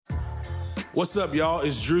What's up, y'all?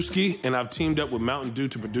 It's Drewski, and I've teamed up with Mountain Dew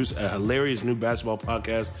to produce a hilarious new basketball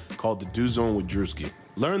podcast called The Dew Zone with Drewski.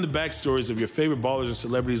 Learn the backstories of your favorite ballers and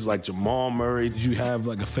celebrities like Jamal Murray. Did you have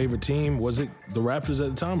like a favorite team? Was it the Raptors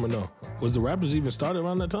at the time or no? Was the Raptors even started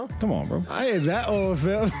around that time? Come on, bro. I ain't that old,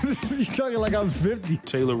 fam. You talking like I'm 50.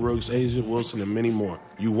 Taylor Rooks, Asia Wilson, and many more.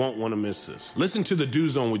 You won't want to miss this. Listen to The Dew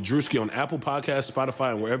Zone with Drewski on Apple Podcasts,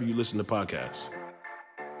 Spotify, and wherever you listen to podcasts.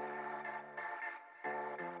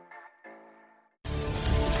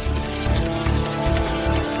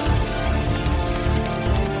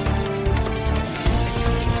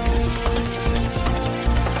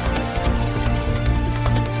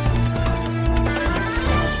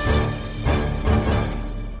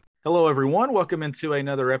 Hello, everyone. Welcome into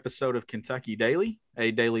another episode of Kentucky Daily,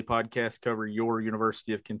 a daily podcast covering your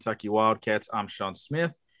University of Kentucky Wildcats. I'm Sean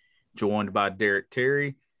Smith, joined by Derek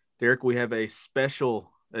Terry. Derek, we have a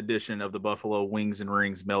special edition of the Buffalo Wings and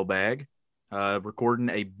Rings mailbag, recording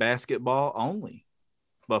a basketball-only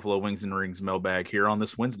Buffalo Wings and Rings mailbag here on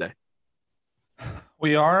this Wednesday.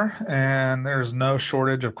 We are, and there's no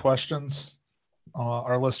shortage of questions.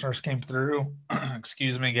 Our listeners came through,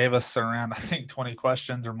 gave us around, I think, 20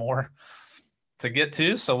 questions or more to get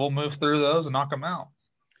to. So we'll move through those and knock them out.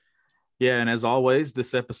 Yeah, and as always,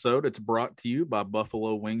 this episode, it's brought to you by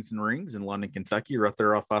Buffalo Wings and Rings in London, Kentucky, right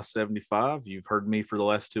there off I-75. You've heard me for the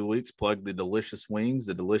last 2 weeks plug the delicious wings,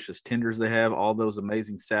 the delicious tenders they have, all those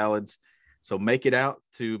amazing salads. So make it out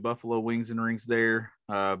to Buffalo Wings and Rings there.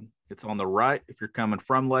 It's on the right if you're coming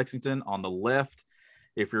from Lexington, on the left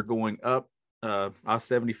if you're going up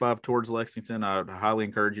I-75 towards Lexington. I would highly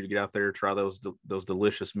encourage you to get out there, try those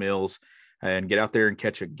delicious meals, and get out there and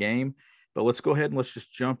catch a game. But let's go ahead and let's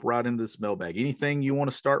just jump right into this mailbag. Anything you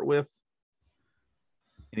want to start with?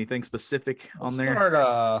 Anything specific on there?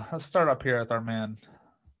 Let's start up here with our man,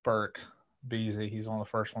 Burke Beasy. He's one of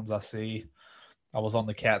the first ones I see. I was on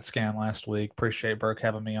the CAT scan last week. Appreciate Burke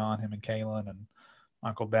having me on, him and Kalen and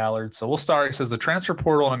Uncle Ballard. So we'll start. He says, the transfer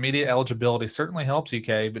portal and immediate eligibility certainly helps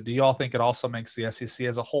UK, but do you all think it also makes the SEC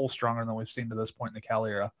as a whole stronger than we've seen to this point in the Cal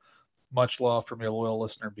era? Much love from your loyal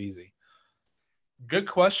listener, Beasy. Good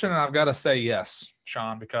question, and I've got to say yes,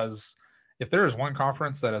 Sean, because if there is one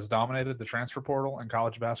conference that has dominated the transfer portal in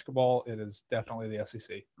college basketball, it is definitely the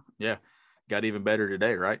SEC. Yeah, got even better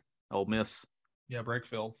today, right? Ole Miss. Yeah,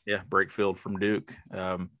 Brakefield. Yeah, Brakefield from Duke.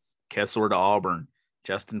 Kessler to Auburn.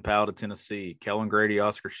 Justin Powell to Tennessee, Kellen Grady,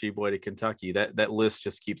 Oscar Tshiebwe to Kentucky. That list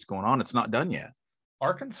just keeps going on. It's not done yet.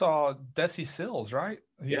 Arkansas, Desi Sills, right?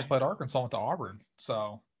 He just played Arkansas, went to Auburn.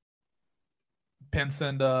 So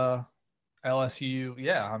Pinson to LSU.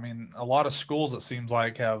 Yeah, I mean, a lot of schools, it seems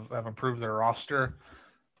like, have improved their roster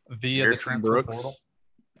via the transfer portal.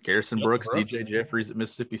 Garrison Brooks, DJ Jeffries at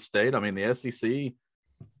Mississippi State. I mean, the SEC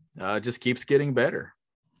just keeps getting better.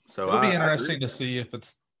 So it'll be interesting to see if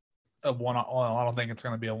it's a one-off. Well, I don't think it's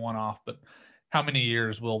going to be a one-off, but how many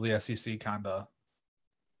years will the SEC kind of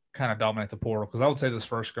dominate the portal? Because I would say this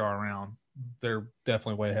first go around, they're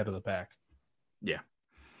definitely way ahead of the pack. Yeah.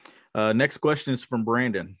 Next question is from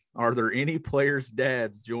Brandon. Are there any players'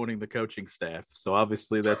 dads joining the coaching staff? So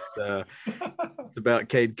obviously that's it's about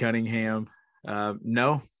Cade Cunningham.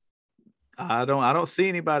 No, I don't see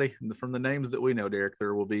anybody from the names that we know, Derek.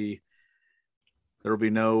 There will be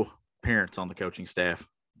no parents on the coaching staff.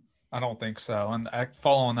 I don't think so. And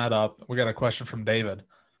following that up, we got a question from David,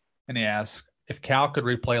 and he asks, if Cal could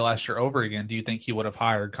replay last year over again, do you think he would have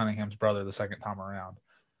hired Cunningham's brother the second time around?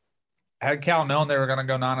 Had Cal known they were going to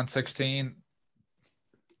go 9-16,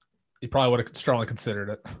 he probably would have strongly considered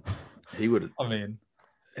it. He would have. I mean,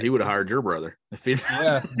 he would have hired your brother if if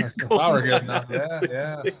I were good enough.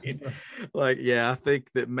 Yeah. I think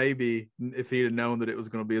that maybe if he'd have known that it was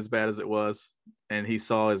going to be as bad as it was, and he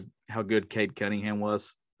saw how good Cade Cunningham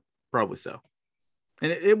was. Probably so.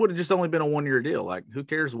 And it would have just only been a 1-year deal. Like, who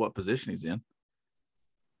cares what position he's in?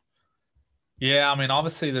 Yeah, I mean,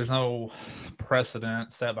 obviously there's no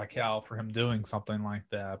precedent set by Cal for him doing something like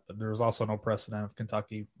that, but there's also no precedent of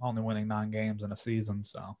Kentucky only winning 9 games in a season.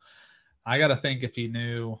 So I got to think if he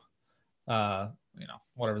knew,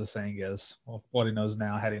 whatever the saying is, what he knows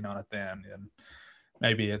now, had he known it then, and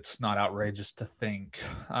maybe it's not outrageous to think.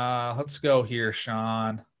 Let's go here,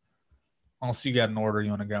 Sean. Unless you got an order you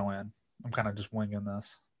want to go in. I'm kind of just winging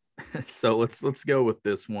this. So let's go with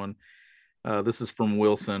this one. This is from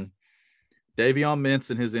Wilson. Davion Mintz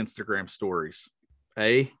and his Instagram stories.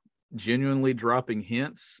 A, genuinely dropping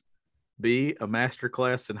hints. B, a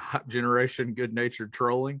masterclass in hype generation good-natured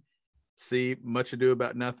trolling. C, much ado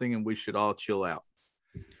about nothing, and we should all chill out.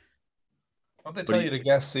 Don't they tell you to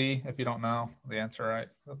guess C if you don't know the answer, right?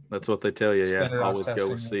 That's what they tell you, yeah. Always go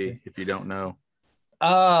with C if you don't know.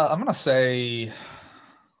 I'm gonna say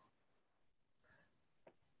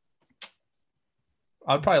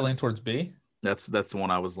I'd probably lean towards B. That's the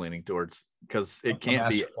one I was leaning towards because it A can't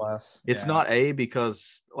be. masterclass. It's Yeah. not A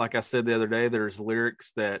because, like I said the other day, there's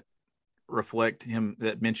lyrics that reflect him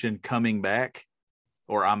that mention coming back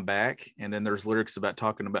or I'm back, and then there's lyrics about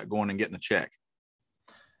talking about going and getting a check.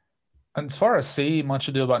 And as far as C, much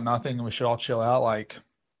ado about nothing, and we should all chill out. Like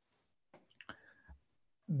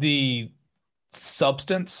the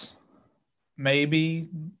substance, maybe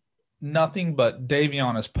nothing, but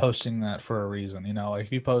Davion is posting that for a reason. You know, like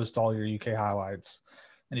if you post all your UK highlights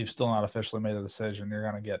and you've still not officially made a decision, you're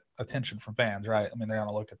going to get attention from fans, right? I mean, they're going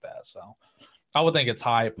to look at that. So I would think it's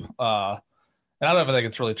hype. And I don't even think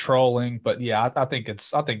it's really trolling, but yeah, I think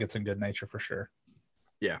it's in good nature for sure.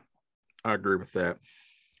 Yeah, I agree with that.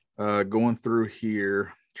 Going through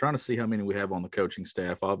here, trying to see how many we have on the coaching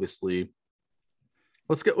staff. Obviously,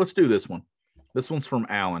 let's do this one. This one's from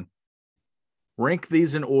Alan. Rank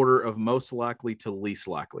these in order of most likely to least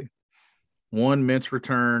likely. 1, Mintz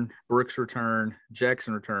return, Brooks return,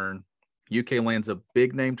 Jackson return. UK lands a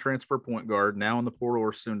big name transfer point guard, now in the portal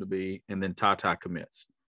or soon to be, and then Ty commits.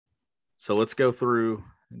 So let's go through,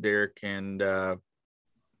 Derek, and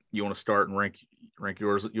you want to start and rank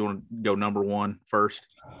yours? You want to go number 1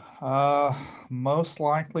 first? Most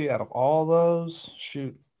likely out of all those,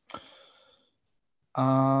 shoot.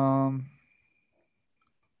 I'm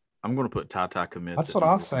going to put Ty commits. That's what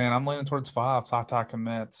I was saying. I'm leaning towards 5. Ty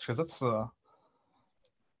commits because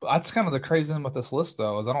that's kind of the crazy thing with this list,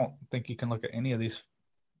 though, is I don't think you can look at any of these.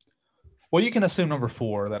 Well, you can assume number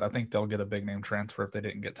 4 that I think they'll get a big name transfer if they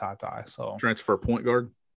didn't get Ty. So transfer point guard.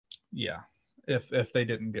 Yeah, if they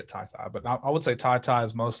didn't get Ty, but I would say Ty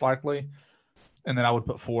is most likely, and then I would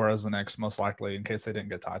put 4 as the next most likely in case they didn't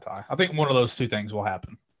get Ty. I think one of those two things will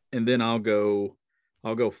happen. And then I'll go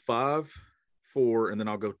 5, 4, and then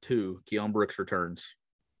I'll go 2. Keon Brooks returns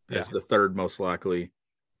as the third most likely.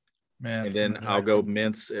 Mintz, and then I'll go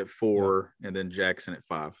Mintz at 4, and then Jackson at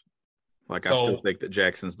 5. I still think that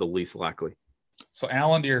Jackson's the least likely. So,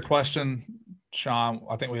 Alan, to your question, Sean,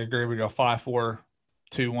 I think we agree we go 5, 4,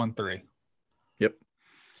 2, 1, 3. Yep.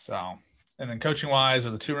 So, and then coaching-wise,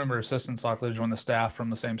 are the 2 rumor assistants likely to join the staff from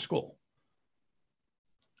the same school?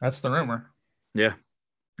 That's the rumor. Yeah,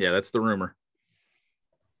 that's the rumor.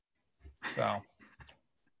 So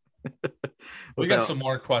we got some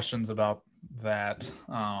more questions about that.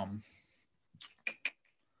 I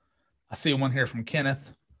see one here from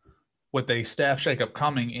Kenneth. With a staff shakeup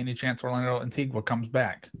coming, any chance Orlando Antigua comes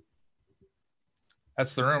back?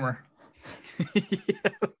 That's the rumor.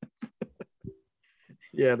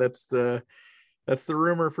 Yeah, that's the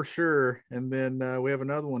rumor for sure. And then we have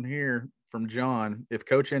another one here from John. If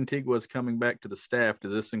Coach Antigua is coming back to the staff,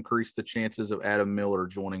 does this increase the chances of Adam Miller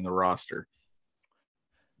joining the roster?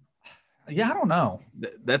 Yeah, I don't know.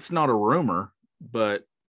 That's not a rumor, but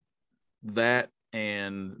that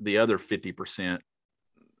and the other 50%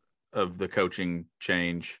 of the coaching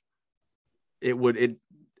change, it would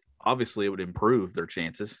improve their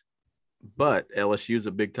chances. But LSU is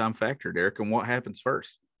a big time factor, Derek. And what happens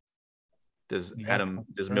first? Does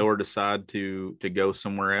Miller decide to go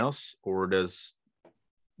somewhere else, or does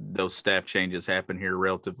those staff changes happen here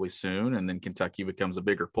relatively soon, and then Kentucky becomes a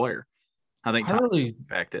bigger player? I think time really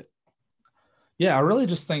impact it. Yeah, I really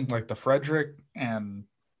just think like the Frederick and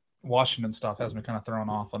Washington stuff has me kind of thrown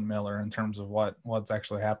off on Miller in terms of what's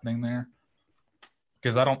actually happening there,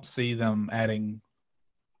 because I don't see them adding.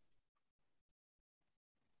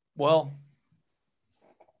 Well,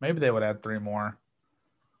 maybe they would add 3 more.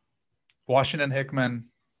 Washington, Hickman,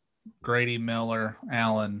 Grady, Miller,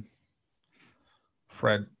 Allen,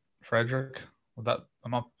 Frederick.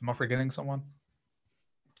 Am I forgetting someone?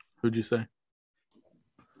 Who'd you say?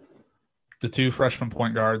 The 2 freshman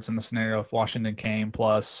point guards in the scenario if Washington came,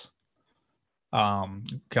 plus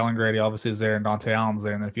Kellen Grady obviously is there and Dante Allen's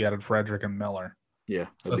there, and then if you added Frederick and Miller. Yeah.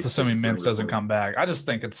 So that's assuming Mintz doesn't come back. I just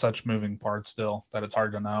think it's such moving parts still that it's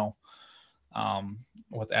hard to know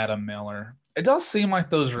with Adam Miller. It does seem like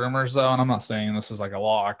those rumors, though, and I'm not saying this is like a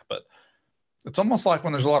lock, but it's almost like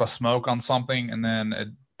when there's a lot of smoke on something and then it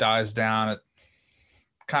dies down, it's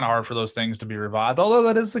kind of hard for those things to be revived. Although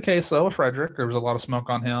that is the case, though, with Frederick. There was a lot of smoke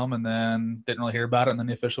on him and then didn't really hear about it, and then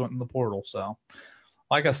he officially went in the portal. So,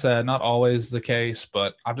 like I said, not always the case,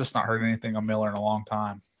 but I've just not heard anything on Miller in a long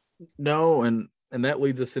time. No, and that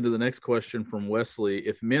leads us into the next question from Wesley.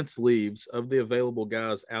 If Mintz leaves, of the available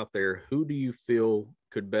guys out there, who do you feel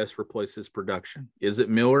could best replace his production? Is it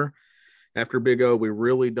Miller? After Big O, we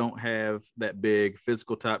really don't have that big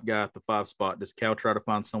physical type guy at the 5 spot. Does Cal try to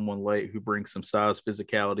find someone late who brings some size,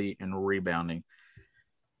 physicality, and rebounding?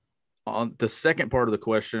 On the second part of the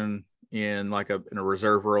question, in a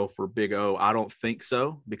reserve role for Big O, I don't think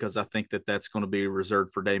so, because I think that that's going to be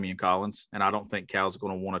reserved for Damian Collins, and I don't think Cal's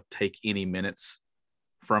going to want to take any minutes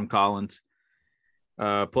from Collins.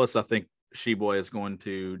 Plus, I think Sheboy is going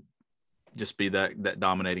to just be that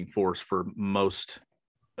dominating force for most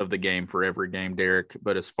of the game, for every game, Derek.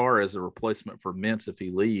 But as far as a replacement for Mintz, if he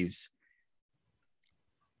leaves,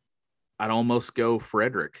 I'd almost go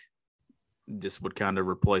Frederick. Just would kind of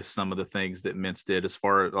replace some of the things that Mintz did, as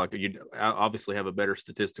far as like you obviously have a better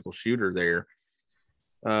statistical shooter there.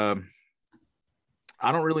 I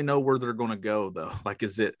don't really know where they're going to go though. Like,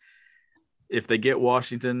 is it, if they get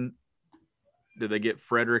Washington, do they get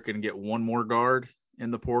Frederick and get one more guard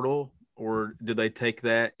in the portal, or do they take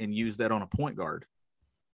that and use that on a point guard?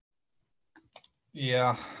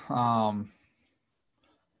 Yeah. On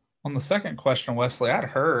the second question, Wesley, I'd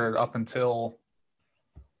heard up until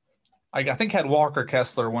I think had Walker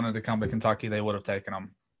Kessler wanted to come to Kentucky, they would have taken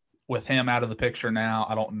him. With him out of the picture now,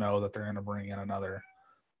 I don't know that they're going to bring in another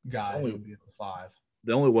guy who would be at the 5.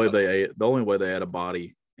 The only way they add a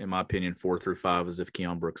body, in my opinion, 4 through 5, is if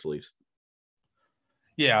Keon Brooks leaves.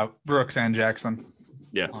 Yeah, Brooks and Jackson.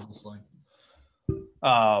 Yeah, honestly.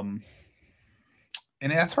 And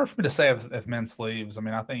that's hard for me to say if Mintz leaves. I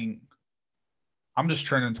mean, I think I'm just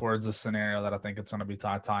trending towards this scenario that I think it's going to be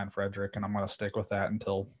Ty and Frederick, and I'm going to stick with that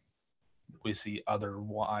until we see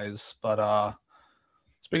otherwise. But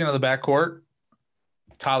speaking of the backcourt,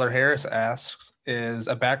 Tyler Harris asks, is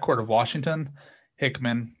a backcourt of Washington,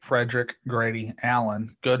 Hickman, Frederick, Grady, Allen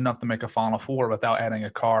good enough to make a Final Four without adding a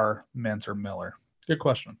Carr, Mintz, or Miller? Good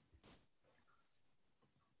question.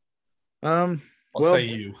 What say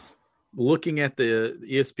you? Looking at the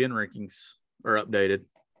ESPN rankings are updated,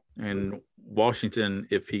 and Washington,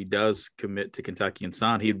 if he does commit to Kentucky and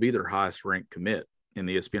sign, he'd be their highest ranked commit in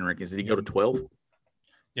the ESPN rankings. Did he go to 12?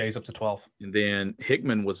 Yeah, he's up to 12. And then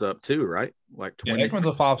Hickman was up too, right? Like 20. Yeah, Hickman's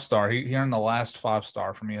a 5-star. He earned the last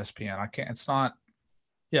 5-star from ESPN. It's not.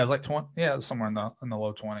 Yeah, it's like 20. Yeah, it's somewhere in the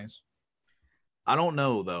low 20s. I don't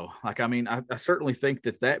know though. Like, I mean, I certainly think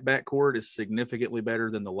that backcourt is significantly better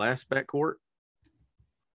than the last backcourt.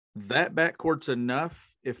 That backcourt's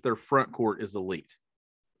enough if their front court is elite,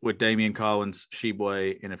 with Damian Collins,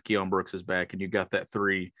 Sheboy, and if Keon Brooks is back, and you got that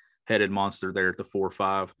 3-headed monster there at the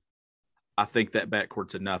 4-5. I think that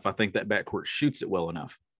backcourt's enough. I think that backcourt shoots it well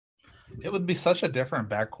enough. It would be such a different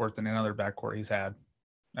backcourt than any other backcourt he's had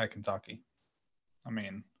at Kentucky. I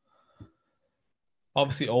mean,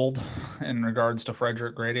 obviously old in regards to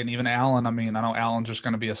Frederick, Grady, and even Allen. I mean, I know Allen's just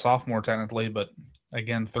going to be a sophomore technically, but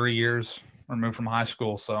again, 3 years removed from high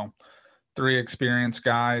school. So 3 experienced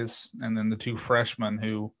guys, and then the 2 freshmen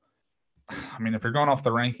who, I mean, if you're going off the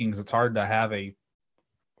rankings, it's hard to have a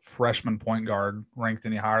freshman point guard ranked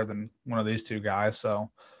any higher than one of these 2 guys.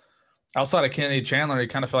 So outside of Kennedy Chandler, you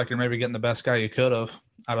kind of feel like you're maybe getting the best guy you could have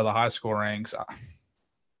out of the high school ranks.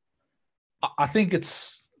 I think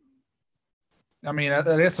it's, I mean, I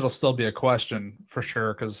guess it'll still be a question for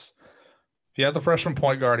sure, because if you have the freshman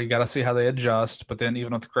point guard, you got to see how they adjust. But then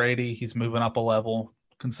even with Grady, he's moving up a level,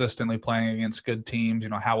 consistently playing against good teams. You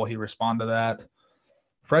know, how will he respond to that?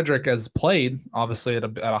 Frederick has played, obviously, at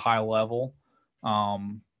a high level.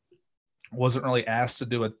 Wasn't really asked to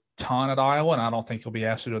do a ton at Iowa, and I don't think he'll be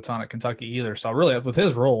asked to do a ton at Kentucky either. So really, with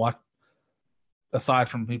his role, aside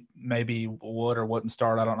from he maybe would or wouldn't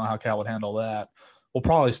start, I don't know how Cal would handle that. We'll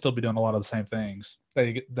probably still be doing a lot of the same things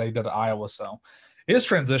they did at Iowa. So his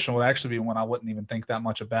transition would actually be one I wouldn't even think that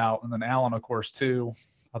much about. And then Allen, of course, too.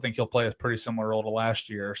 I think he'll play a pretty similar role to last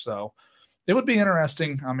year. So it would be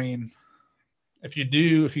interesting. I mean, if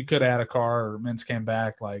you could add a Carr or Mintz came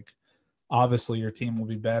back, like, obviously your team will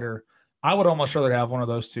be better. I would almost rather have one of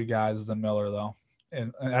those 2 guys than Miller, though,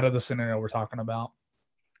 and out of the scenario we're talking about.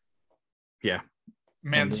 Yeah.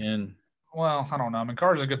 Mintz, well, I don't know. I mean,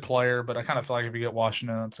 Carr's a good player, but I kind of feel like if you get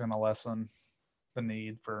Washington, it's going to lessen the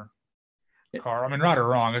need for Carr. I mean, right or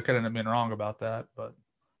wrong, I could end up being wrong about that. But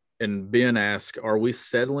And Ben asked, are we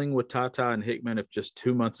settling with Ty and Hickman if just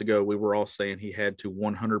 2 months ago we were all saying he had to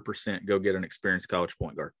 100% go get an experienced college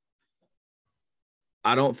point guard?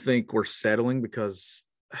 I don't think we're settling, because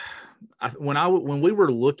when we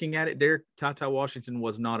were looking at it, Derek, Ty Washington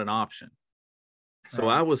was not an option. So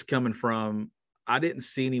right. I was coming from, I didn't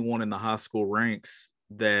see anyone in the high school ranks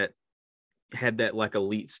that had that like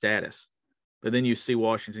elite status. But then you see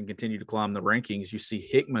Washington continue to climb the rankings. You see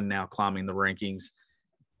Hickman now climbing the rankings.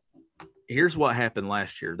 Here's what happened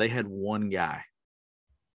last year. They had one guy.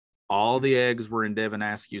 All the eggs were in Devin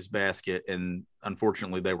Askew's basket, and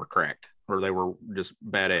unfortunately they were cracked, or they were just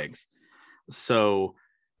bad eggs. So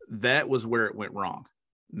that was where it went wrong.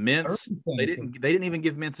 Mintz, they didn't even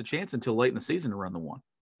give Mintz a chance until late in the season to run the one.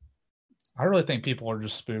 I really think people are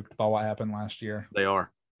just spooked by what happened last year. They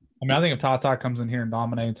are. I mean, I think if Tata comes in here and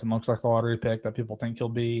dominates and looks like the lottery pick that people think he'll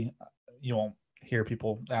be, you won't hear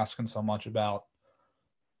people asking so much about.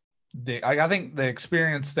 I think the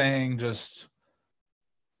experience thing just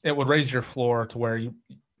it would raise your floor to where you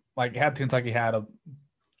like had Kentucky had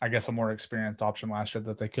a more experienced option last year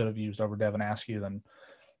that they could have used over Devin Askew, then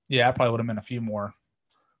yeah, it probably would have been a few more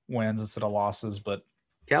wins instead of losses. But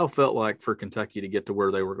Cal felt like for Kentucky to get to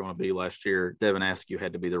where they were going to be last year, Devin Askew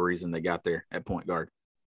had to be the reason they got there at point guard.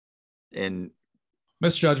 And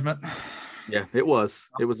misjudgment. Yeah, it was.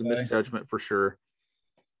 It was a misjudgment for sure.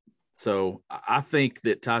 So I think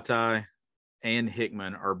that Tatai and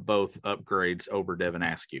Hickman are both upgrades over Devin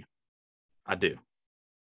Askew. I do.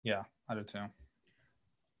 Yeah, I do too.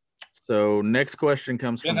 So next question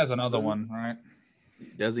comes Ben from has another one, right?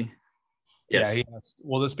 Does he? Yes. Yeah,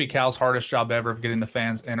 will this be Cal's hardest job ever of getting the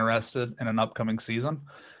fans interested in an upcoming season?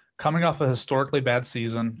 Coming off a historically bad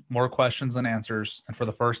season, more questions than answers, and for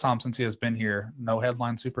the first time since he has been here, no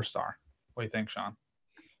headline superstar. What do you think, Sean?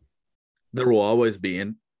 There will always be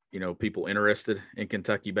people interested in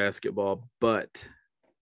Kentucky basketball, but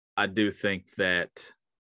I do think that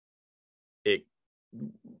I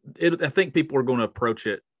think people are going to approach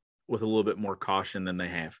it with a little bit more caution than they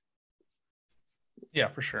have. Yeah,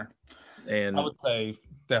 for sure. And I would say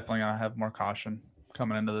definitely going to have more caution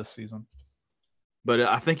coming into this season. But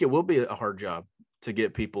I think it will be a hard job to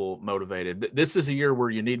get people motivated. This is a year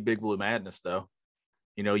where you need Big Blue Madness, though.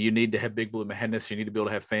 You need to have Big Blue Madness. You need to be able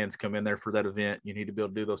to have fans come in there for that event. You need to be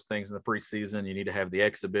able to do those things in the preseason. You need to have the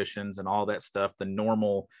exhibitions and all that stuff, the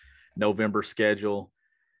normal November schedule.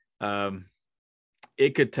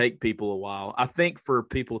 It could take people a while. I think for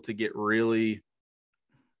people to get really,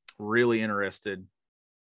 really interested,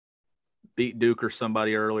 beat Duke or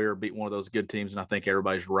somebody earlier, beat one of those good teams, and I think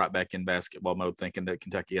everybody's right back in basketball mode thinking that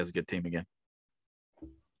Kentucky has a good team again.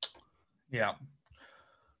 Yeah.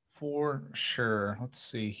 For sure. Let's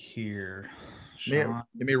see here. Let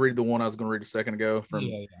me read the one I was going to read a second ago from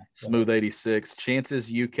Smooth 86.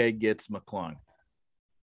 Chances UK gets McClung.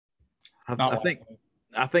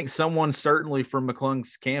 I think someone certainly from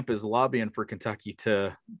McClung's camp is lobbying for Kentucky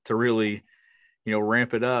to really,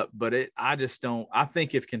 ramp it up. But I just don't. I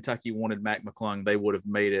think if Kentucky wanted Mac McClung, they would have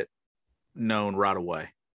made it known right away.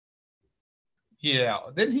 Yeah.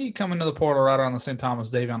 Didn't he come into the portal right around the same time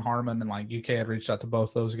as Davion Harmon? And UK had reached out to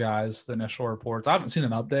both those guys, the initial reports. I haven't seen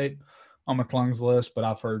an update on McClung's list, but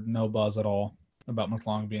I've heard no buzz at all about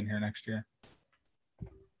McClung being here next year.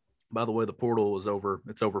 By the way, the portal is over.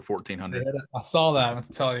 It's over 1,400. I saw that. I meant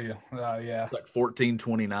to tell you. Yeah. Like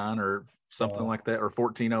 1,429 or something like that, or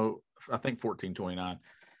 1,429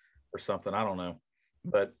 or something. I don't know.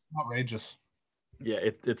 But outrageous. Yeah,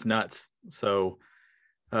 it's nuts. So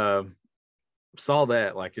saw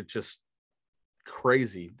that, like, it's just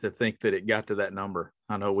crazy to think that it got to that number.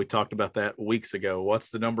 I know we talked about that weeks ago. What's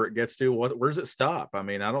the number it gets to? Where's it stop? I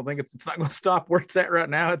mean, I don't think it's not going to stop where it's at right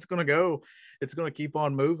now. It's going to go. It's going to keep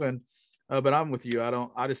on moving. But I'm with you.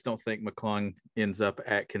 I just don't think McClung ends up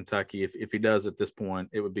at Kentucky. If he does at this point,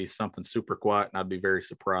 it would be something super quiet, and I'd be very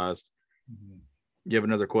surprised. Mm-hmm. You have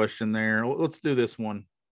another question there? Let's do this one.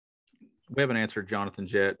 We haven't answered Jonathan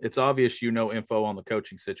Jett. It's obvious info on the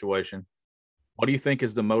coaching situation. What do you think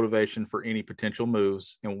is the motivation for any potential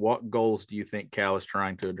moves, and what goals do you think Cal is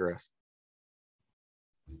trying to address?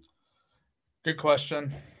 Good question.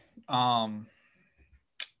 I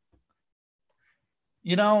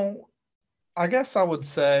guess I would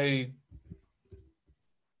say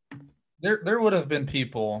there would have been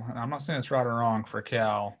people, and I'm not saying it's right or wrong for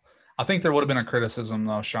Cal. I think there would have been a criticism,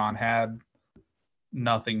 though, Sean, had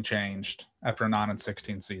nothing changed after a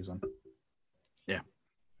 9-16 season. Yeah.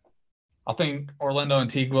 I think Orlando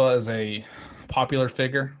Antigua is a popular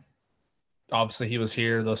figure. Obviously, he was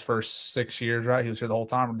here those first 6 years, right? He was here the whole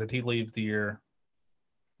time. Or did he leave the year?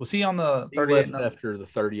 Was he on the 38? He left after the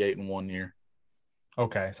 38 in 1 year.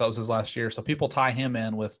 Okay, so that was his last year. So people tie him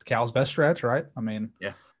in with Cal's best stretch, right? I mean,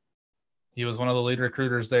 yeah, he was one of the lead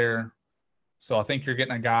recruiters there. So I think you're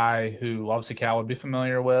getting a guy who obviously Cal would be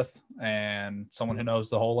familiar with and someone who knows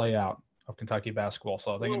the whole layout of Kentucky basketball.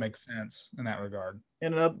 So I think it makes sense in that regard.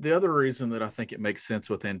 And the other reason that I think it makes sense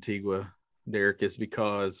with Antigua, Derek, is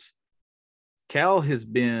because Cal has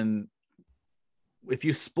been – if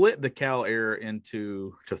you split the Cal era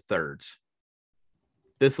into thirds,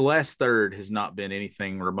 this last third has not been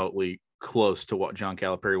anything remotely close to what John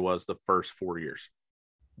Calipari was the first 4 years.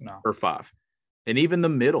 No. Or 5. And even the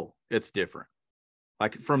middle, it's different.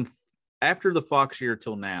 Like from after the Fox year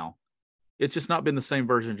till now, it's just not been the same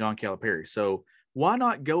version of John Calipari. So Why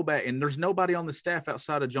not go back? And there's nobody on the staff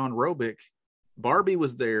outside of John Robick. Barbie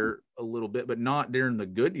was there a little bit, but not during the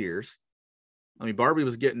good years. I mean, Barbie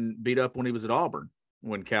was getting beat up when he was at Auburn,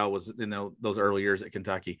 when Cal was in those early years at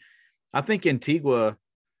Kentucky. I think Antigua,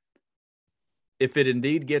 if it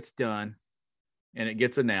indeed gets done and it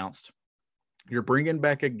gets announced, you're bringing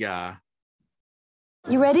back a guy.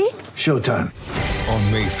 You ready? Showtime.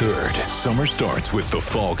 On May 3rd, summer starts with The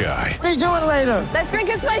Fall Guy. Let's do it later. Let's drink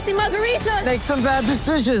a spicy margarita. Make some bad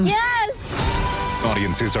decisions. Yes.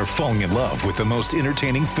 Audiences are falling in love with the most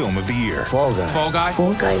entertaining film of the year. Fall Guy. Fall Guy?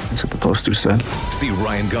 Fall guy. That's what the poster said. See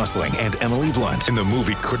Ryan Gosling and Emily Blunt in the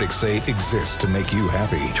movie critics say exists to make you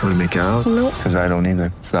happy. Trying to make it out? Nope. Because I don't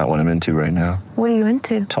either. It's not what I'm into right now. What are you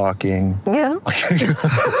into? Talking. Yeah.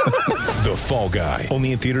 The Fall Guy.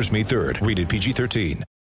 Only in theaters May 3rd. Rated PG-13.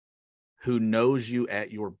 Who knows you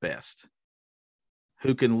at your best,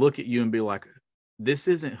 who can look at you and be like, this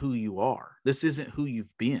isn't who you are. This isn't who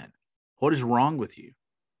you've been. What is wrong with you?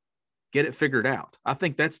 Get it figured out. I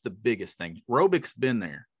think that's the biggest thing. Robick's been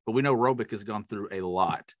there, but we know Robick has gone through a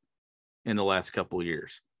lot in the last couple of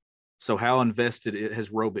years. So how invested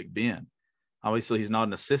has Robick been? Obviously, he's not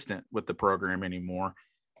an assistant with the program anymore,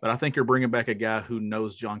 but I think you're bringing back a guy who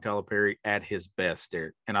knows John Calipari at his best,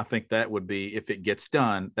 Derek. And I think that would be, if it gets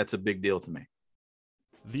done, that's a big deal to me.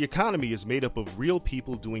 The economy is made up of real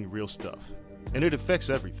people doing real stuff, and it affects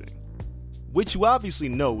everything, which you obviously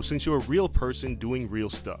know since you're a real person doing real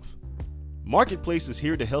stuff. Marketplace is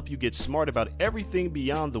here to help you get smart about everything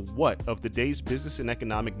beyond the what of the day's business and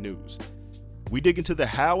economic news. We dig into the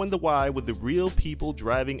how and the why with the real people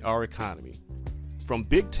driving our economy. From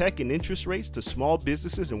big tech and interest rates to small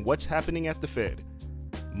businesses and what's happening at the Fed,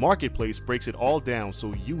 Marketplace breaks it all down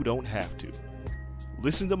so you don't have to.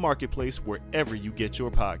 Listen to Marketplace wherever you get your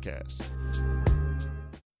podcasts.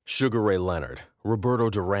 Sugar Ray Leonard, Roberto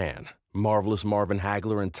Duran, Marvelous Marvin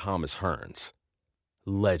Hagler, and Thomas Hearns.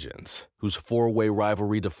 Legends, whose four-way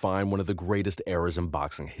rivalry defined one of the greatest eras in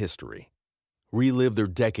boxing history. Relive their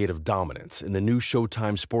decade of dominance in the new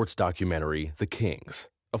Showtime sports documentary, The Kings,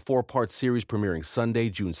 a 4-part series premiering Sunday,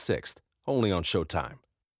 June 6th, only on Showtime.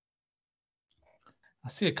 I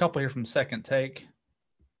see a couple here from Second Take.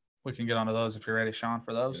 We can get onto those if you're ready, Sean,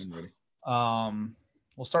 for those.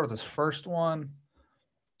 We'll start with this first one.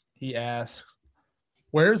 He asks,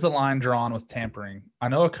 where's the line drawn with tampering? I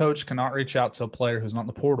know a coach cannot reach out to a player who's not in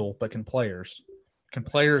the portal, but can players? Can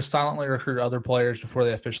players silently recruit other players before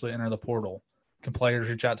they officially enter the portal? Can players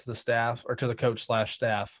reach out to the staff or to the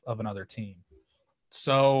coach/staff of another team?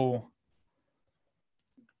 So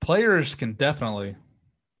players can definitely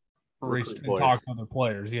reach and talk to other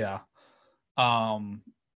players. Yeah. Can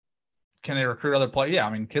they recruit other players? Yeah.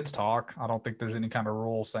 I mean, kids talk. I don't think there's any kind of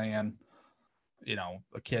rule saying, you know,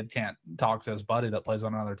 a kid can't talk to his buddy that plays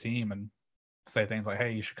on another team and say things like,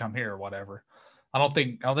 hey, you should come here or whatever. I don't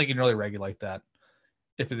think you can really regulate that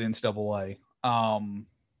if it's the NCAA. And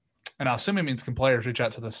I assume it means can players reach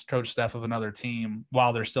out to the coach staff of another team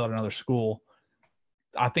while they're still at another school?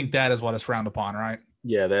 I think that is what is frowned upon, right?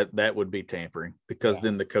 Yeah, that would be tampering, because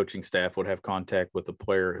then the coaching staff would have contact with the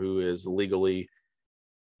player who is legally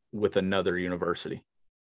with another university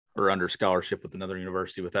or under scholarship with another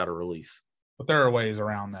university without a release. But there are ways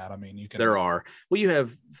around that. I mean, you can. There are. Well, you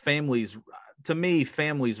have families. To me,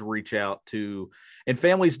 families reach out to, and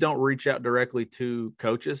families don't reach out directly to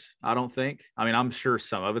coaches, I don't think. I mean, I'm sure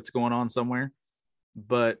some of it's going on somewhere,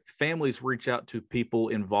 but families reach out to people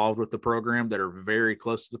involved with the program that are very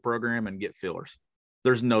close to the program and get fillers.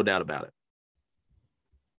 There's no doubt about it.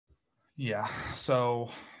 Yeah.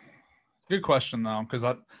 So good question, though, because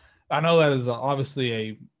I know that is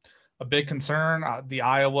obviously a big concern. The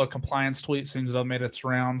Iowa compliance tweet seems to have made its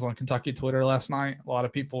rounds on Kentucky Twitter last night. A lot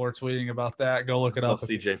of people were tweeting about that. Go look it up.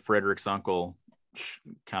 CJ Frederick's uncle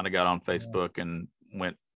kind of got on Facebook and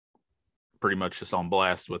went pretty much just on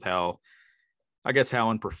blast with how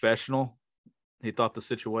unprofessional he thought the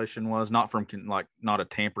situation was, not from not a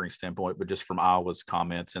tampering standpoint, but just from Iowa's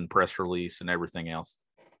comments and press release and everything else.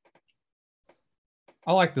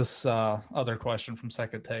 I like this other question from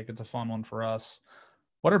Second Take. It's a fun one for us.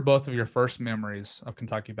 What are both of your first memories of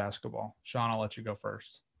Kentucky basketball? Sean, I'll let you go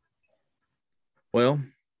first. Well,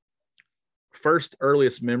 first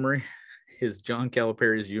earliest memory is John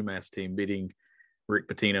Calipari's UMass team beating Rick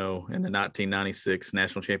Pitino in the 1996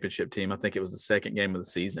 national championship team. I think it was the second game of the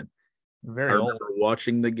season. I remember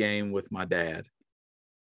watching the game with my dad,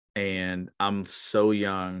 and I'm so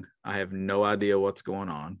young. I have no idea what's going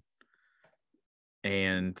on.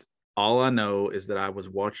 And all I know is that I was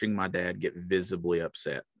watching my dad get visibly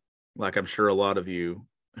upset. Like I'm sure a lot of you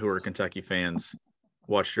who are Kentucky fans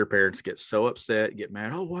watched your parents get so upset, get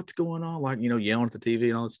mad. Oh, what's going on? Like, yelling at the TV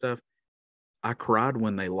and all this stuff. I cried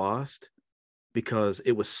when they lost because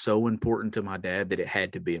it was so important to my dad that it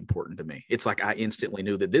had to be important to me. It's like I instantly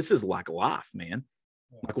knew that this is like life, man.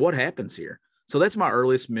 Like, what happens here? So that's my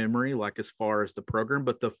earliest memory, like as far as the program.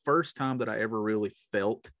 But the first time that I ever really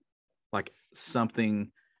felt like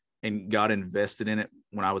something and got invested in it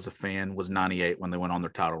when I was a fan was 98 when they went on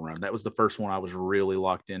their title run. That was the first one I was really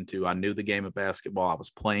locked into. I knew the game of basketball. I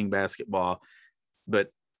was playing basketball. But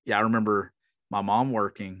yeah, I remember my mom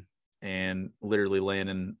working and literally laying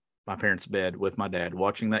in my parents' bed with my dad,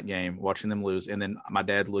 watching that game, watching them lose. And then my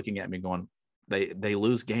dad looking at me going, they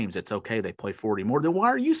lose games. It's okay. They play 40 more. Then why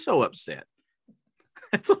are you so upset?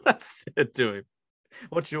 That's what I said to him.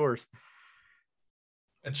 What's yours?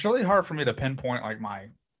 It's really hard for me to pinpoint like my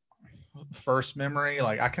first memory.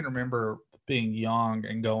 Like I can remember being young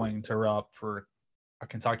and going to Rupp for a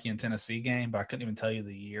Kentucky and Tennessee game, but I couldn't even tell you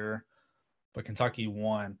the year. But Kentucky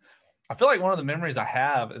won. I feel like one of the memories I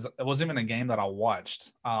have is it wasn't even a game that I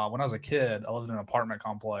watched. When I was a kid, I lived in an apartment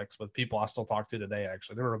complex with people I still talk to today,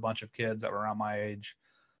 actually. There were a bunch of kids that were around my age.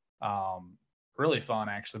 Really fun,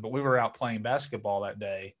 actually. But we were out playing basketball that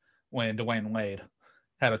day when Dwayne Wade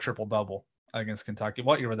had a triple-double against Kentucky.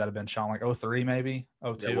 What year would that have been, Sean? Like 03 maybe?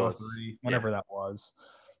 02, 03, whenever that was.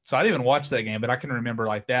 So I didn't even watch that game, but I can remember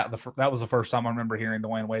like that. That was the first time I remember hearing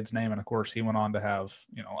Dwayne Wade's name. And, of course, he went on to have,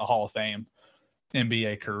 a Hall of Fame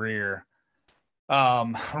NBA career.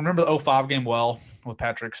 I remember the 05 game well with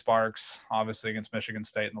Patrick Sparks, obviously against Michigan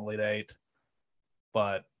State in the Elite Eight.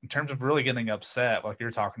 But in terms of really getting upset, like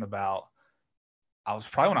you're talking about, I was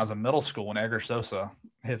probably when I was in middle school when Edgar Sosa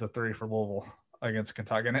hit the three for Louisville against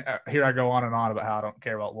Kentucky. And here I go on and on about how I don't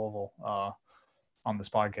care about Louisville on this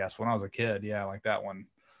podcast. When I was a kid, yeah, like that one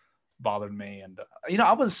bothered me. And,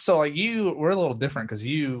 I was so like we're a little different because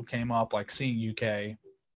you came up like seeing UK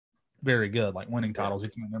very good, like winning titles.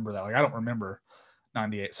 You can remember that. Like I don't remember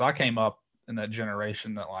 98. So I came up in that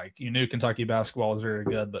generation that like you knew Kentucky basketball was very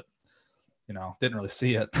good, but didn't really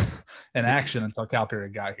see it in action until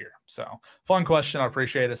Calipari got here. So fun question. I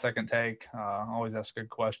appreciate it. Second take. Always ask good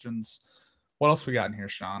questions. What else we got in here,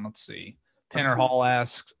 Sean? Let's see. Tanner Hall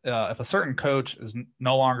asks, if a certain coach is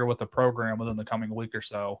no longer with the program within the coming week or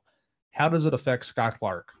so, how does it affect Scott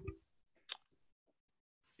Clark?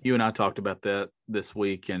 You and I talked about that this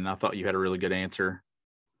week, and I thought you had a really good answer.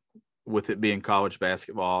 With it being college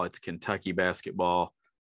basketball, it's Kentucky basketball.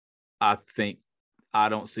 I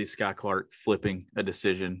don't see Scott Clark flipping a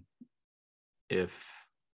decision if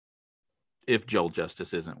Joel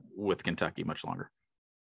Justice isn't with Kentucky much longer.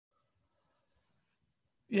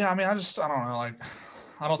 Yeah, I mean, I don't know. Like,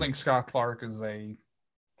 I don't think Scott Clark is a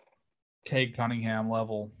Cade Cunningham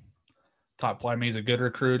level top player. I mean, he's a good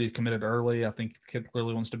recruit. He's committed early. I think the kid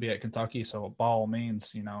clearly wants to be at Kentucky. So by all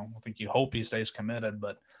means, I think you hope he stays committed.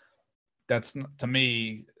 But that's, to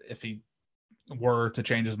me, if he were to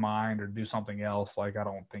change his mind or do something else, like I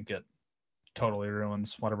don't think it totally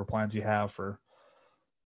ruins whatever plans you have for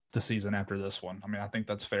the season after this one. I mean, I think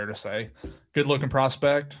that's fair to say. Good looking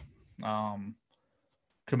prospect.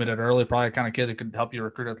 Committed early, probably a kind of kid that could help you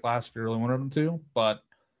recruit a class if you really wanted him to. But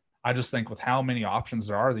I just think with how many options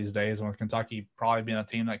there are these days, and with Kentucky probably being a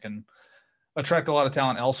team that can attract a lot of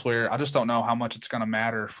talent elsewhere, I just don't know how much it's going to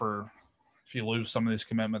matter for if you lose some of these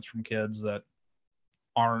commitments from kids that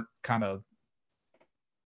aren't kind of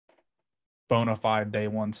bona fide day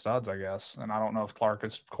one studs, I guess. And I don't know if Clark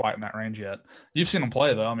is quite in that range yet. You've seen him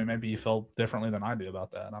play, though. I mean, maybe you feel differently than I do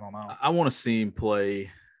about that. I don't know. I want to see him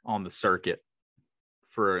play on the circuit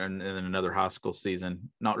for in another high school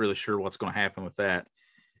season. Not really sure what's going to happen with that.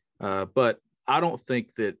 But I don't think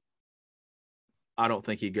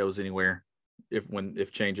he goes anywhere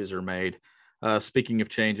if changes are made. Speaking of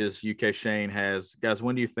changes, UK Shane has, guys,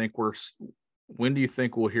 when do you think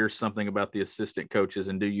we'll hear something about the assistant coaches,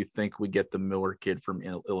 and do you think we get the Miller kid from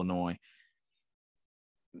Illinois?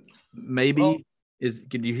 Maybe. Well,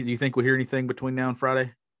 do you think we'll hear anything between now and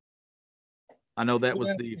Friday? I know that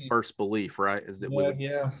was the first belief, right? Is that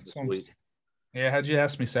had you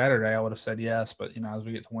asked me Saturday, I would have said yes. But as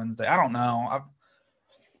we get to Wednesday, I don't know.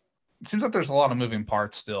 It seems like there's a lot of moving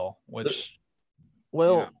parts still. Which,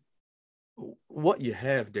 what you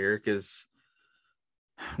have, Derek, is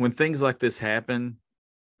when things like this happen,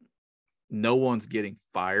 no one's getting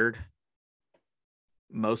fired.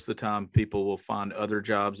 Most of the time, people will find other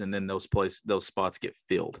jobs, and then those spots get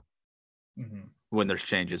filled when there's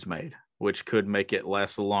changes made, which could make it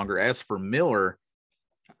last a little longer. As for Miller,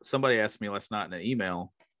 somebody asked me last night in an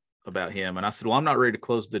email about him, and I said, well, I'm not ready to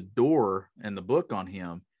close the door and the book on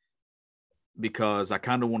him because I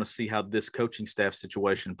kind of want to see how this coaching staff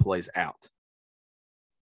situation plays out.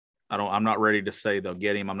 I'm not ready to say they'll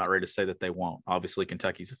get him. I'm not ready to say that they won't. Obviously,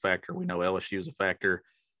 Kentucky's a factor. We know LSU is a factor.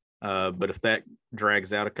 But if that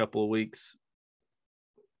drags out a couple of weeks,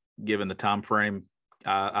 given the time frame,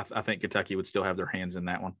 I think Kentucky would still have their hands in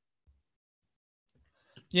that one.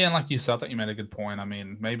 Yeah, and like you said, I thought you made a good point. I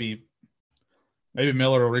mean, maybe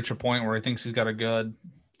Miller will reach a point where he thinks he's got a good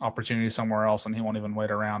opportunity somewhere else, and he won't even wait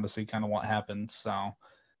around to see kind of what happens. So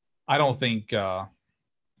I don't think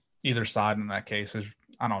either side in that case is.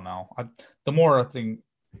 I don't know. The more I think,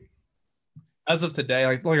 as of today,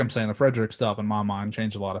 like I'm saying, the Frederick stuff in my mind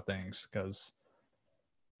changed a lot of things because,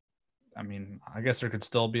 I mean, I guess there could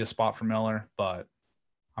still be a spot for Miller, but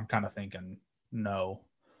I'm kind of thinking no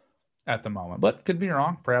at the moment. But could be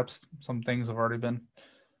wrong. Perhaps some things have already been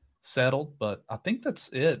settled, but I think that's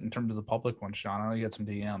it in terms of the public one, Sean. I know you had some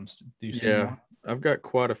DMs. Do you see more? I've got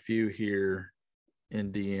quite a few here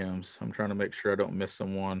in DMs. I'm trying to make sure I don't miss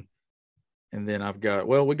someone. And then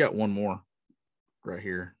we got one more right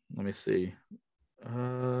here. Let me see.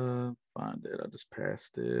 Find it. I just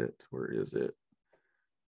passed it. Where is it?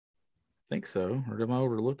 I think so. Or am I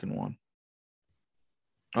overlooking one?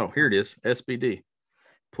 Oh, here it is. SBD.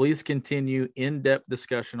 Please continue in-depth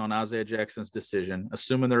discussion on Isaiah Jackson's decision,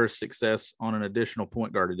 assuming there is success on an additional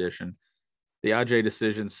point guard addition. The IJ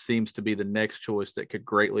decision seems to be the next choice that could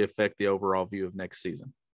greatly affect the overall view of next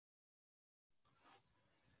season.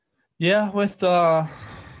 Yeah, with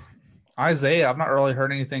Isaiah, I've not really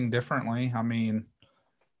heard anything differently. I mean,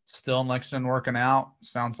 still in Lexington working out.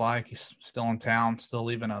 Sounds like he's still in town, still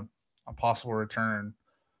leaving a possible return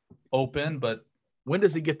open. But when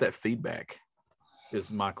does he get that feedback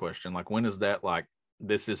is my question. Like, when is that, like,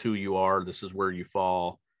 this is who you are, this is where you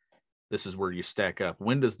fall, this is where you stack up?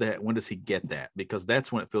 When does he get that? Because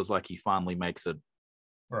that's when it feels like he finally makes a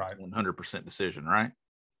 100% decision, right?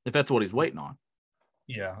 If that's what he's waiting on.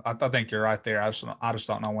 Yeah, I think you're right there. I just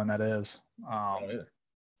don't know when that is. I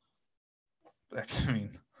mean,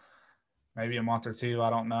 maybe a month or two. I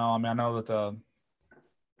don't know. I mean, I know that the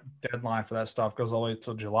deadline for that stuff goes all the way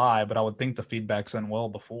till July, but I would think the feedback's in well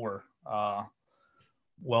before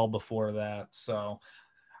that. So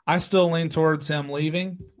I still lean towards him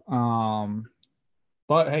leaving.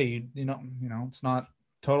 But hey, you know, it's not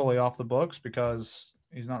totally off the books because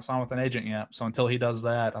he's not signed with an agent yet. So until he does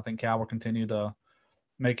that, I think Cal will continue to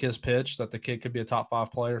make his pitch that the kid could be a top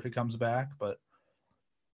 5 player if he comes back. But,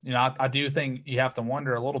 you know, I do think you have to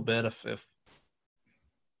wonder a little bit if you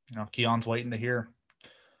know, Keon's waiting to hear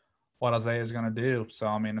what Isaiah is going to do. So,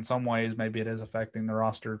 I mean, in some ways, maybe it is affecting the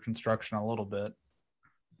roster construction a little bit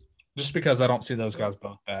just because I don't see those guys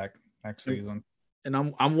both back next season. And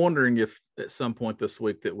I'm wondering if at some point this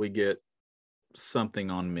week that we get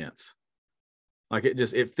something on Mintz. Like,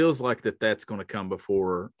 it feels like that's going to come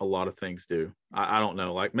before a lot of things do. I don't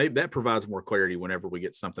know. Like, maybe that provides more clarity whenever we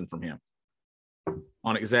get something from him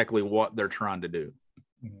on exactly what they're trying to do.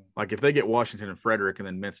 Mm-hmm. Like, if they get Washington and Frederick and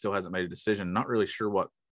then Mintz still hasn't made a decision, not really sure what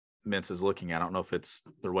Mintz is looking at. I don't know if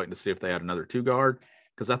they're waiting to see if they had another 2 guard.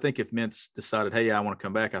 Because I think if Mintz decided, hey, I want to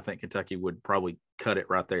come back, I think Kentucky would probably cut it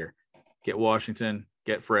right there. Get Washington,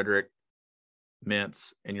 get Frederick,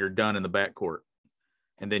 Mintz, and you're done in the backcourt.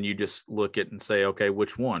 And then you just look at and say, okay,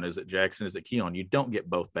 which one? Is it Jackson? Is it Keon? You don't get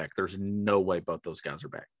both back. There's no way both those guys are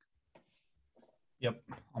back. Yep,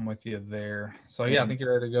 I'm with you there. So, yeah, I think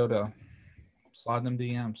you're ready to go to slide them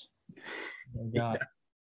DMs.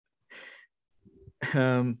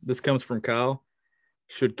 This comes from Kyle.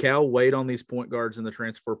 Should Cal wait on these point guards in the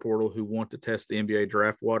transfer portal who want to test the NBA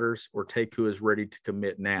draft waters, or take who is ready to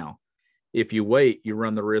commit now? If you wait, you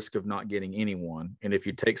run the risk of not getting anyone. And if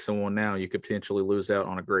you take someone now, you could potentially lose out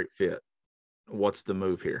on a great fit. What's the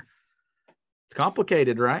move here? It's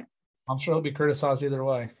complicated, right? I'm sure he'll be criticized either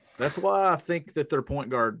way. That's why I think that their point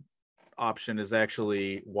guard option is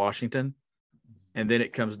actually Washington. And then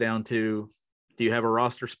it comes down to, do you have a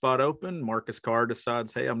roster spot open? Marcus Carr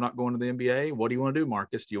decides, hey, I'm not going to the NBA. What do you want to do,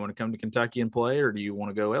 Marcus? Do you want to come to Kentucky and play, or do you want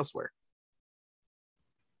to go elsewhere?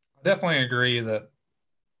 I definitely agree that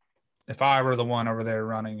if I were the one over there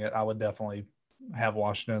running it, I would definitely have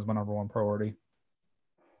Washington as my number 1 priority.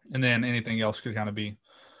 And then anything else could kind of be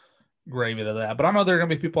gravy to that. But I know there are going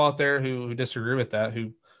to be people out there who disagree with that,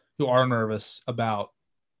 who are nervous about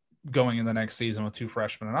going in the next season with 2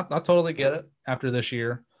 freshmen. And I totally get it after this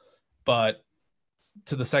year. But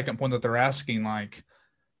to the second point that they're asking, like,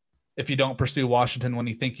 if you don't pursue Washington when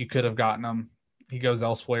you think you could have gotten him, he goes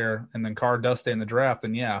elsewhere, and then Carr does stay in the draft,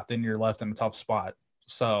 then you're left in a tough spot.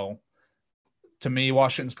 So to me,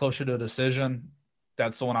 Washington's closer to a decision.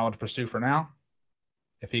 That's the one I would pursue for now.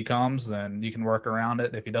 If he comes, then you can work around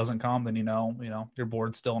it. If he doesn't come, then you know your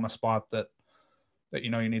board's still in a spot that that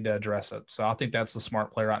you need to address it. So I think that's the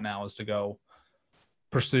smart play right now, is to go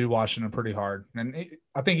pursue Washington pretty hard. And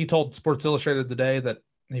I think he told Sports Illustrated today that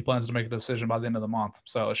he plans to make a decision by the end of the month.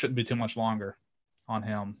 So it shouldn't be too much longer on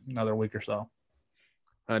him, another week or so.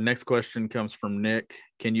 Next question comes from Nick.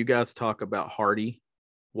 Can you guys talk about Hardy?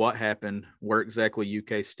 What happened? Where exactly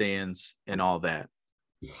UK stands and all that?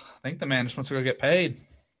 I think the man just wants to go get paid.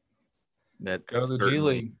 That's go to the G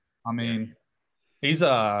League. I mean, he's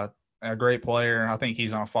a great player. I think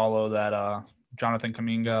he's going to follow that Jonathan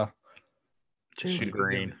Kuminga.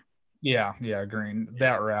 Green. Yeah, Green,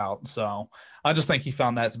 that route. So I just think he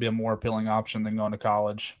found that to be a more appealing option than going to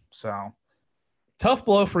college. So tough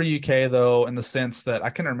blow for UK, though, in the sense that I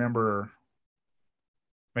can remember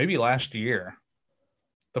maybe last year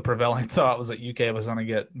the prevailing thought was that UK was going to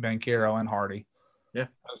get Banchero and Hardy. Yeah.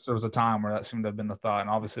 There was a time where that seemed to have been the thought, and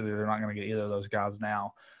obviously they're not going to get either of those guys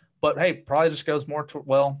now. But, hey, probably just goes more to –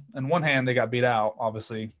 well, in one hand, they got beat out,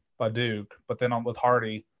 obviously, by Duke. But then with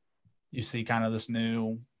Hardy, you see kind of this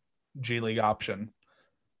new G League option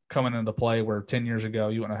coming into play where 10 years ago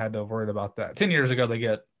you wouldn't have had to have worried about that. 10 years ago they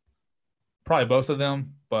get probably both of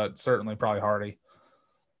them, but certainly probably Hardy.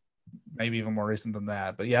 Maybe even more recent than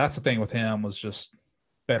that. But, yeah, that's the thing with him, was just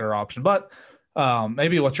better option. But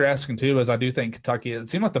maybe what you're asking, too, is I do think Kentucky – it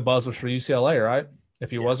seemed like the buzz was for UCLA, right? If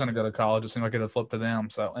he was going to go to college, it seemed like it would flip to them.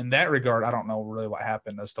 So in that regard, I don't know really what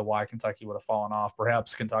happened as to why Kentucky would have fallen off.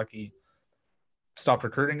 Perhaps Kentucky stopped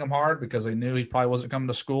recruiting him hard because they knew he probably wasn't coming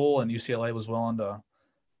to school, and UCLA was willing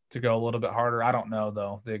to go a little bit harder. I don't know,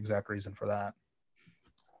 though, the exact reason for that.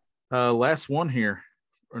 Last one here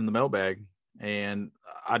in the mailbag, and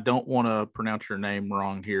I don't want to pronounce your name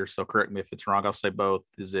wrong here, so correct me if it's wrong. I'll say both.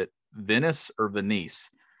 Is it Venice or Venice?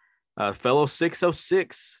 Fellow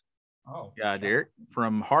 606 guy, Derek,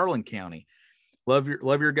 from Harlan County. Love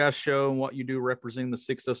your guys' show and what you do representing the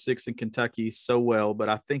 606 in Kentucky so well, but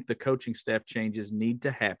I think the coaching staff changes need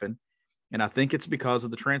to happen, and I think it's because of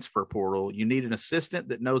the transfer portal. You need an assistant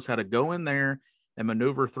that knows how to go in there and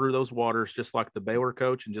maneuver through those waters, just like the Baylor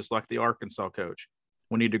coach and just like the Arkansas coach.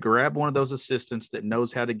 We need to grab one of those assistants that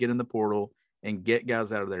knows how to get in the portal and get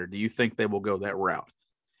guys out of there. Do you think they will go that route?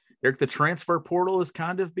 Eric, the transfer portal is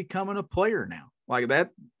kind of becoming a player now. Like that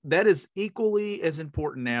is equally as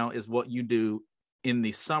important now as what you do in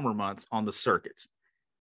the summer months on the circuits.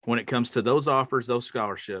 When it comes to those offers, those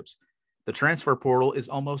scholarships, the transfer portal is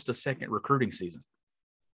almost a second recruiting season.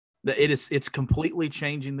 It's completely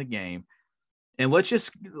changing the game. And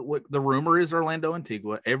the rumor is Orlando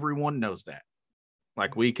Antigua. Everyone knows that.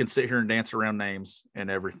 Like, we can sit here and dance around names and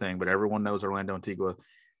everything, but everyone knows Orlando Antigua.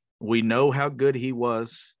 We know how good he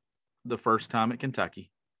was the first time at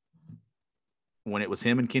Kentucky. When it was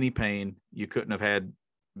him and Kenny Payne, you couldn't have had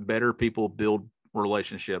better people build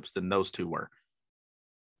relationships than those two were.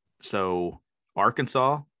 So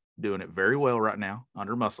Arkansas doing it very well right now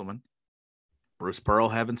under Musselman. Bruce Pearl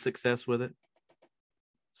having success with it.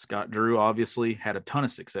 Scott Drew obviously had a ton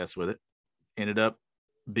of success with it. Ended up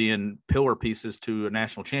being pillar pieces to a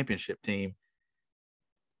national championship team.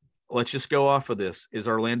 Let's just go off of this. Is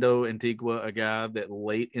Orlando Antigua a guy that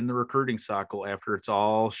late in the recruiting cycle, after it's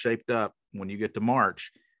all shaped up, when you get to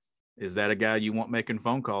March, is that a guy you want making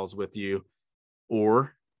phone calls with you?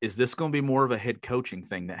 Or is this going to be more of a head coaching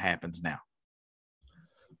thing that happens now?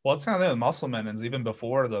 Well, it's kind of the Musselman, and even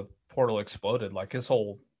before the portal exploded, like his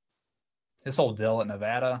whole deal at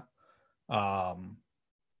Nevada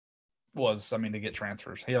was, to get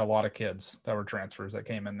transfers. He had a lot of kids that were transfers that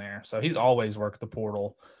came in there. So he's always worked the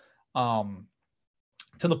portal.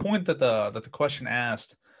 To the point that the question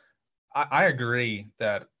asked, I agree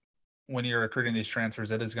that when you're recruiting these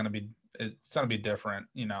transfers, it's going to be different.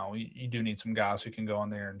 You do need some guys who can go in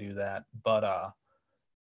there and do that. But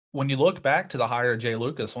when you look back to the hire of Jay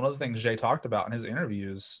Lucas, one of the things Jay talked about in his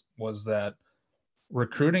interviews was that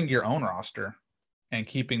recruiting your own roster and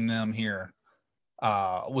keeping them here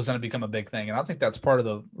was going to become a big thing. And I think that's part of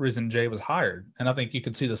the reason Jay was hired. And I think you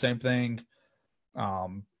could see the same thing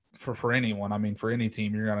for anyone. For any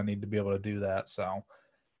team, you're going to need to be able to do that. So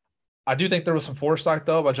I do think there was some foresight,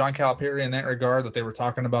 though, by John Calipari in that regard, that they were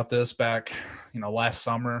talking about this back, last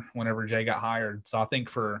summer whenever Jay got hired. So I think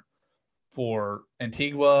for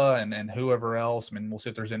Antigua and whoever else, we'll see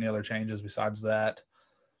if there's any other changes besides that.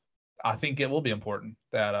 I think it will be important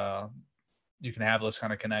that you can have those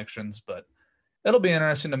kind of connections, but it'll be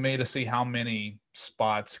interesting to me to see how many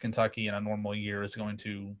spots Kentucky in a normal year is going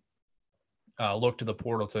to look to the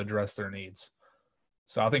portal to address their needs.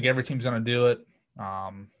 So I think every team's going to do it.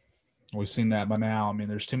 We've seen that by now.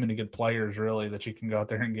 There's too many good players really that you can go out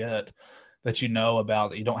there and get that about,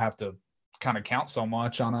 that you don't have to kind of count so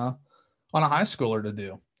much on a high schooler to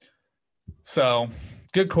do. So,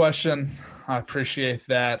 good question. I appreciate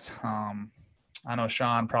that. I know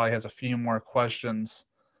Sean probably has a few more questions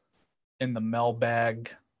in the mailbag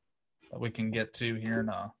that we can get to here in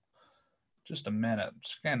just a minute.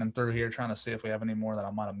 Scanning through here, trying to see if we have any more that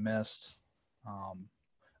I might have missed.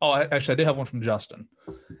 Actually, I did have one from Justin.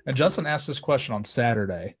 And Justin asked this question on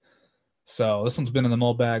Saturday. So this one's been in the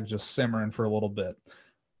mailbag, just simmering for a little bit.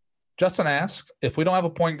 Justin asked, if we don't have a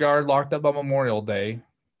point guard locked up by Memorial Day,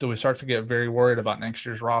 do we start to get very worried about next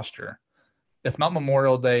year's roster? If not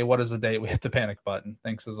Memorial Day, what is the date we hit the panic button?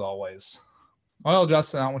 Thanks as always. Well,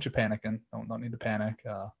 Justin, I don't want you panicking. Don't need to panic.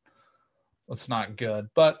 That's not good.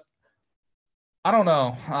 But I don't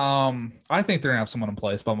know. I think they're going to have someone in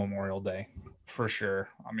place by Memorial Day for sure.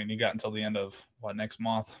 I mean, you got until the end of, next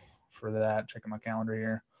month for that? Checking my calendar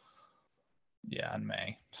here. Yeah, in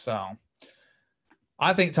May. So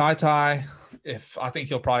I think I think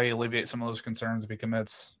he'll probably alleviate some of those concerns if he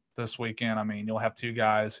commits this weekend. I mean, you'll have two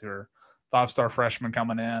guys who are 5-star freshmen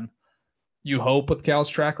coming in. You hope with Cal's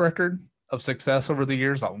track record of success over the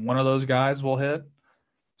years that one of those guys will hit.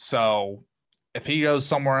 So if he goes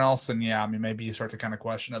somewhere else, then yeah, I mean, maybe you start to kind of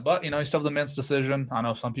question it. But, you know, he's still the men's decision. I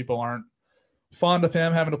know some people aren't fond of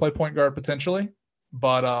him having to play point guard potentially,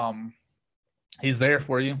 but he's there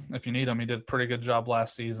for you if you need him. He did a pretty good job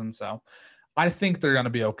last season. So I think they're going to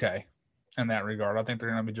be okay in that regard. I think they're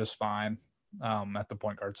going to be just fine at the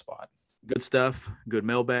point guard spot. Good stuff. Good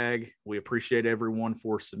mailbag. We appreciate everyone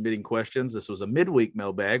for submitting questions. This was a midweek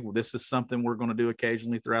mailbag. Well, this is something we're going to do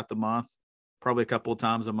occasionally throughout the month, probably a couple of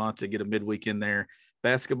times a month to get a midweek in there.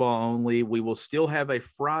 Basketball only. We will still have a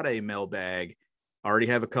Friday mailbag. I already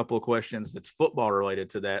have a couple of questions that's football related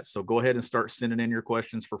to that. So go ahead and start sending in your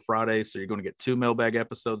questions for Friday. So you're going to get 2 mailbag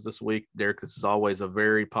episodes this week. Derek, this is always a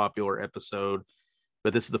very popular episode,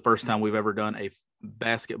 but this is the first time we've ever done a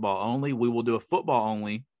basketball only. We will do a football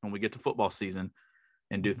only when we get to football season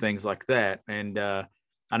and do things like that. And I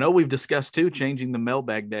know we've discussed too, changing the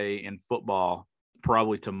mailbag day in football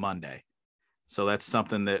probably to Monday. So that's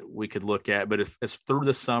something that we could look at, but if it's through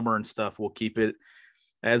the summer and stuff, we'll keep it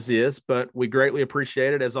as is, but we greatly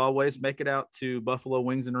appreciate it. As always, make it out to Buffalo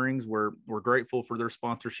Wings and Rings. We're grateful for their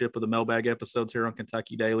sponsorship of the mailbag episodes here on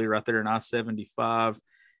Kentucky Daily, right there in I-75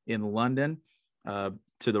 in London.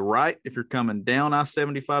 To the right, if you're coming down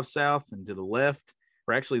I-75 south, and to the left,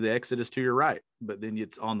 or actually the exit is to your right, but then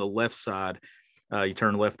it's on the left side. You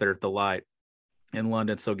turn left there at the light in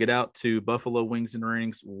London. So get out to Buffalo Wings and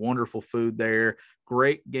Rings. Wonderful food there.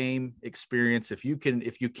 Great game experience. If you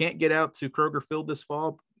can't get out to Kroger Field this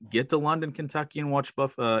fall, get to London, Kentucky, and watch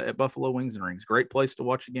at Buffalo Wings and Rings. Great place to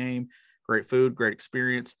watch a game. Great food. Great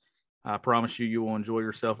experience. I promise you will enjoy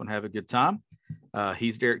yourself and have a good time.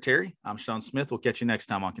 He's Derek Terry. I'm Sean Smith. We'll catch you next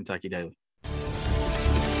time on Kentucky Daily.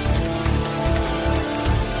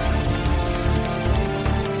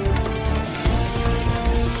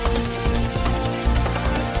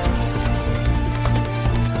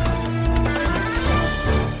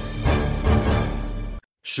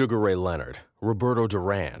 Sugar Ray Leonard, Roberto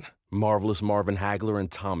Duran, Marvelous Marvin Hagler, and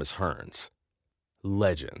Thomas Hearns.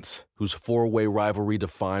 Legends, whose four-way rivalry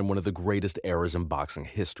defined one of the greatest eras in boxing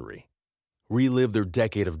history. Relive their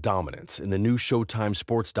decade of dominance in the new Showtime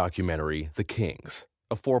sports documentary, The Kings,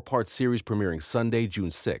 a 4-part series premiering Sunday, June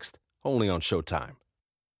 6th, only on Showtime.